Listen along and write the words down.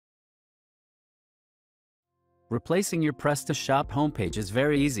Replacing your PrestaShop homepage is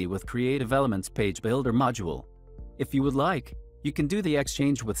very easy with Creative Elements Page Builder module. If you would like, you can do the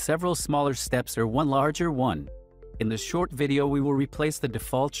exchange with several smaller steps or one larger one. In this short video, we will replace the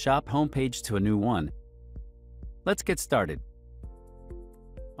default shop homepage to a new one. Let's get started.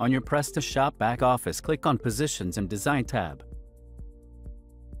 On your PrestaShop back office, click on Positions and Design tab.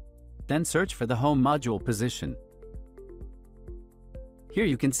 Then search for the Home module position. Here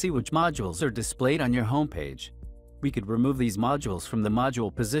you can see which modules are displayed on your homepage. We could remove these modules from the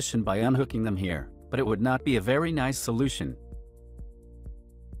module position by unhooking them here, but it would not be a very nice solution.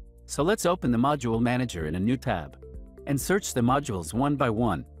 So let's open the Module Manager in a new tab and search the modules one by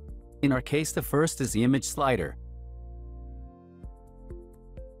one. In our case, the first is the image slider.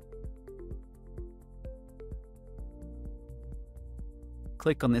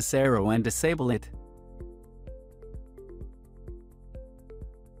 Click on this arrow and disable it.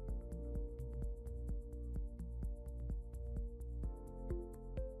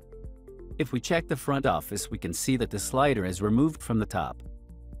 If we check the front office, we can see that the slider is removed from the top.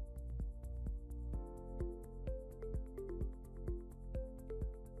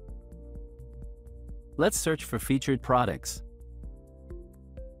 Let's search for featured products.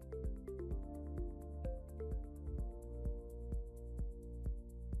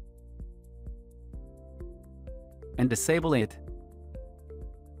 And disable it.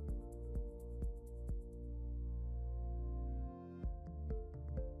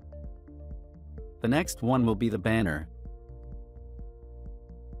 The next one will be the banner.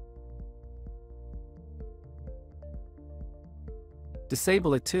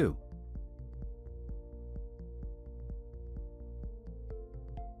 Disable it too.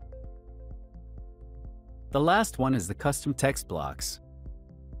 The last one is the custom text blocks.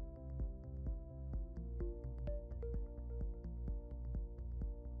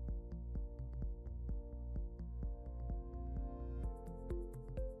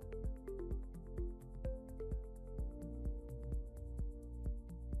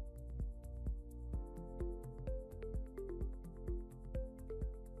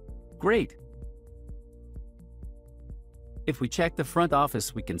 Great! If we check the front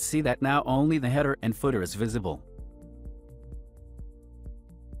office, we can see that now only the header and footer is visible.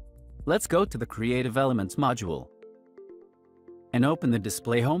 Let's go to the Creative Elements module and open the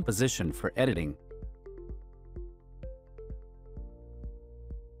Display Home position for editing.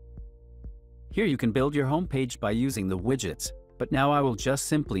 Here you can build your home page by using the widgets, but now I will just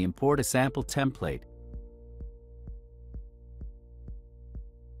simply import a sample template.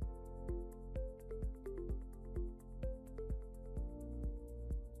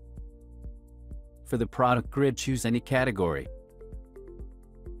 For the product grid, choose any category.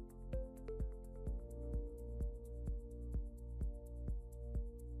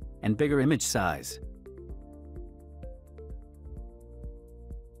 And bigger image size.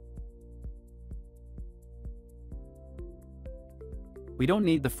 We don't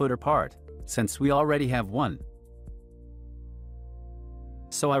need the footer part, since we already have one.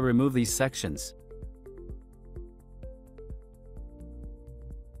 So I remove these sections.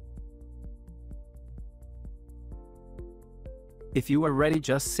 If you are ready,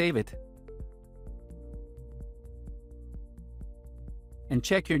 just save it. And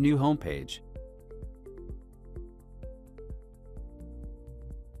check your new homepage.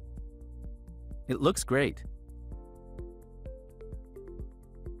 It looks great.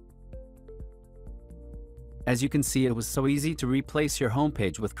 As you can see, it was so easy to replace your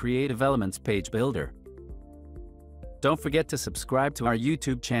homepage with Creative Elements Page Builder. Don't forget to subscribe to our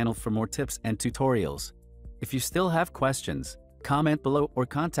YouTube channel for more tips and tutorials. If you still have questions, comment below or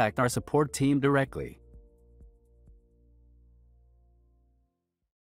contact our support team directly.